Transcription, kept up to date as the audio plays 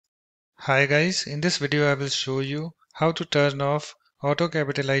Hi guys, in this video I will show you how to turn off auto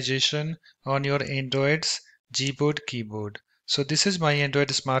capitalization on your Android's Gboard keyboard. So this is my Android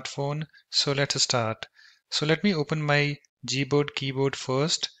smartphone, so let's start. So let me open my Gboard keyboard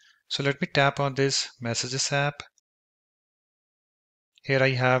first. So let me tap on this Messages app. Here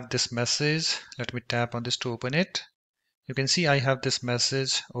I have this message. Let me tap on this to open it. You can see I have this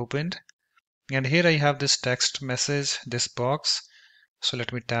message opened. And here I have this text message, this box. So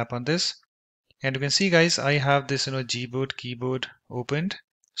let me tap on this. And you can see guys, I have this Gboard keyboard opened.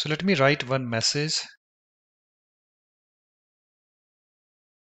 So let me write one message.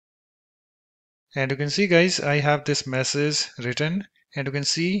 And you can see guys, I have this message written. And you can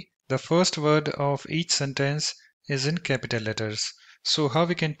see the first word of each sentence is in capital letters. So how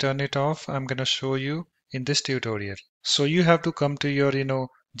we can turn it off, I'm gonna show you in this tutorial. So you have to come to your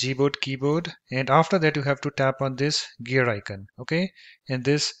Gboard keyboard, and after that you have to tap on this gear icon, okay, in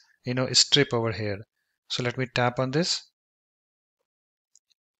this strip over here. So let me tap on this,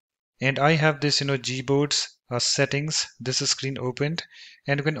 and I have this Gboard's settings, this screen opened.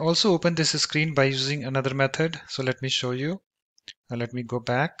 And you can also open this screen by using another method. So let me show you. Let me go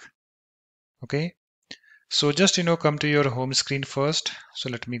back. Okay, so just come to your home screen first. So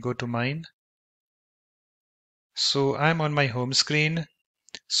let me go to mine. So I'm on my home screen.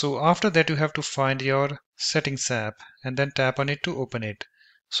 So after that you have to find your settings app and then tap on it to open it.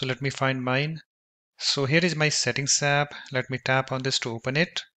 So let me find mine. So here is my settings app. Let me tap on this to open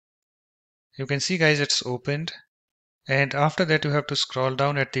it. You can see guys, it's opened. And after that you have to scroll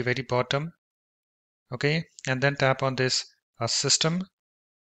down at the very bottom. Okay, and then tap on this system.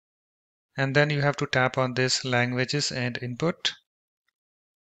 And then you have to tap on this languages and input.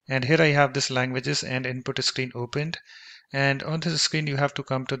 And here I have this languages and input screen opened. And on this screen you have to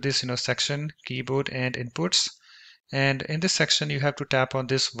come to this section, keyboard and inputs. And in this section you have to tap on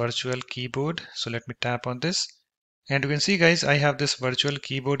this virtual keyboard. So let me tap on this. And you can see guys, I have this virtual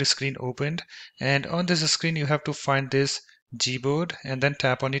keyboard screen opened. And on this screen you have to find this Gboard and then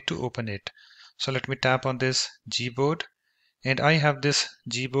tap on it to open it. So let me tap on this Gboard. And I have this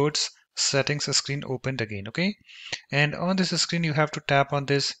Gboard's settings screen opened again, okay? And on this screen you have to tap on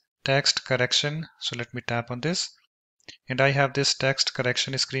this text correction. So let me tap on this. And I have this text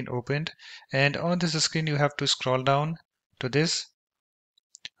correction screen opened. And on this screen you have to scroll down to this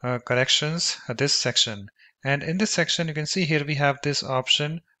corrections, this section. And in this section you can see here we have this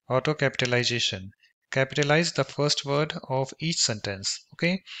option auto capitalization. Capitalize the first word of each sentence.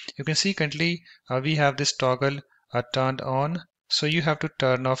 Okay, you can see currently we have this toggle turned on, so you have to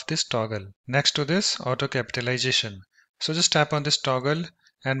turn off this toggle next to this auto capitalization. So just tap on this toggle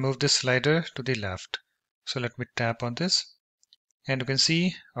and move this slider to the left. So let me tap on this, and you can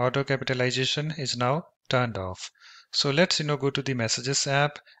see auto capitalization is now turned off. So let's go to the messages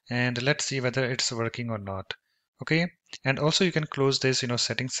app and let's see whether it's working or not. Okay, and also you can close this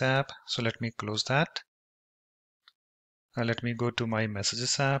settings app. So let me close that. Let me go to my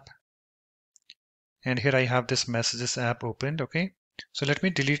messages app, and here I have this messages app opened. Okay, so let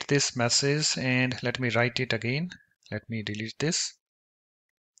me delete this message and let me write it again. Let me delete this.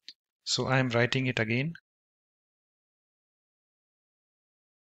 So I am writing it again.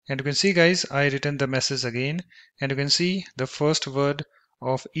 And you can see guys, I written the message again, and you can see the first word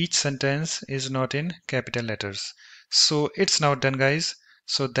of each sentence is not in capital letters. So it's now done guys.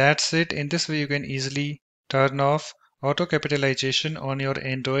 So that's it. In this way you can easily turn off auto capitalization on your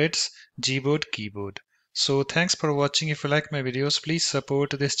Android's Gboard keyboard. So thanks for watching. If you like my videos, please support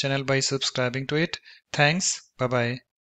this channel by subscribing to it. Thanks. Bye bye.